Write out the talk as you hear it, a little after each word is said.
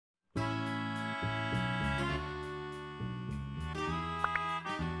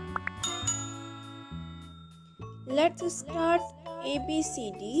Let's start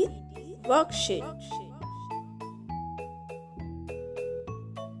ABCD worksheet.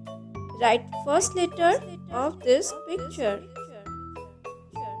 Write first letter of this picture.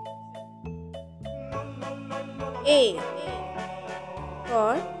 A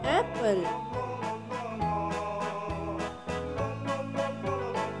for apple.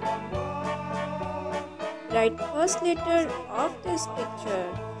 Write first letter of this picture.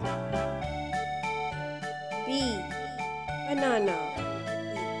 B. Banana.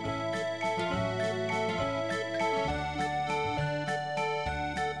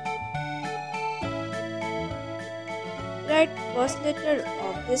 Write first letter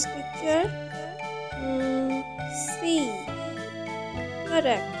of this picture. C.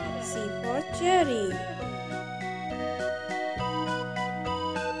 Correct. C for cherry.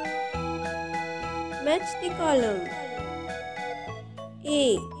 Match the column.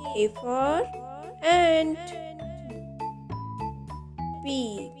 A for ant.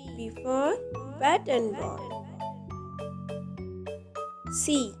 B for bat and ball.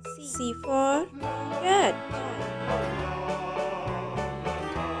 C for cat.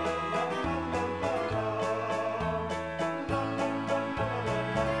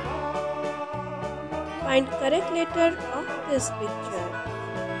 Find correct letter of this picture.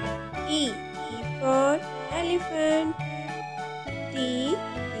 E for elephant. T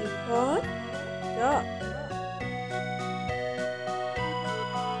for dog.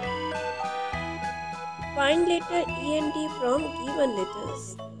 Find letter E and D from given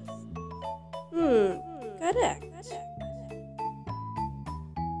letters. Correct.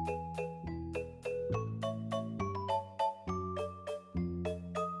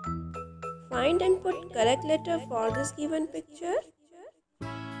 Find and put correct letter for this given picture.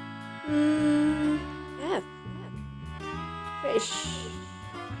 F. Fish.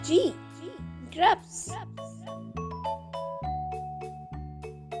 G. Grapes.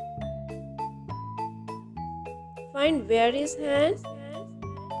 Find where is hand.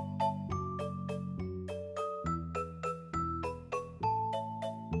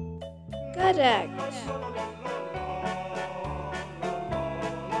 Correct.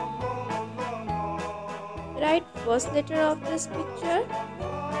 Write first letter of this picture.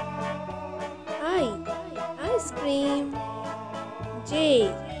 I. Ice cream.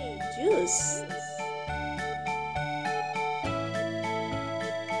 J. Juice.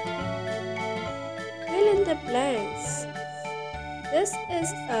 Fill in the blanks. This is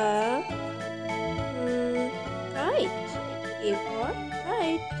a kite. A for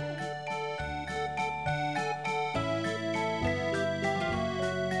kite.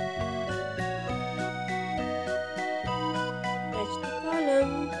 Match the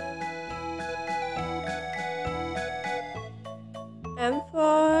column. M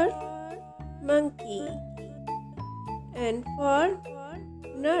for monkey. N for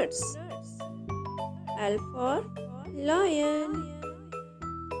nuts. L for lion.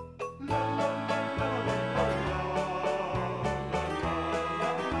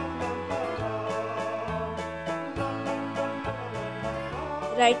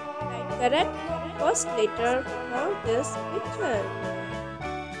 Write correct first letter for this picture.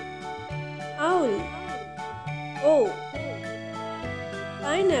 Owl. O.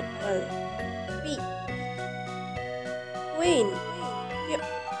 Pineapple. P. Queen. Q.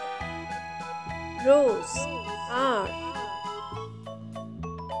 Rose. R.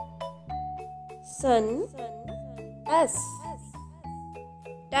 Sun. S.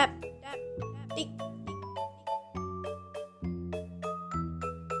 Tap. Tick.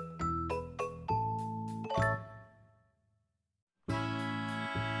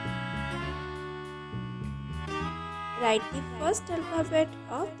 Write the first alphabet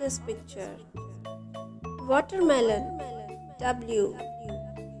of this picture. Watermelon. W.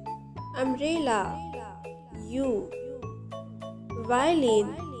 Umbrella. U.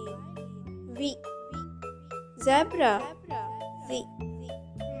 Violin. V. Zebra. Z.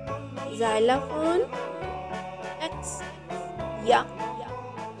 Xylophone. X. Yak.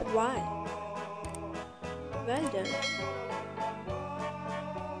 Y. Well done.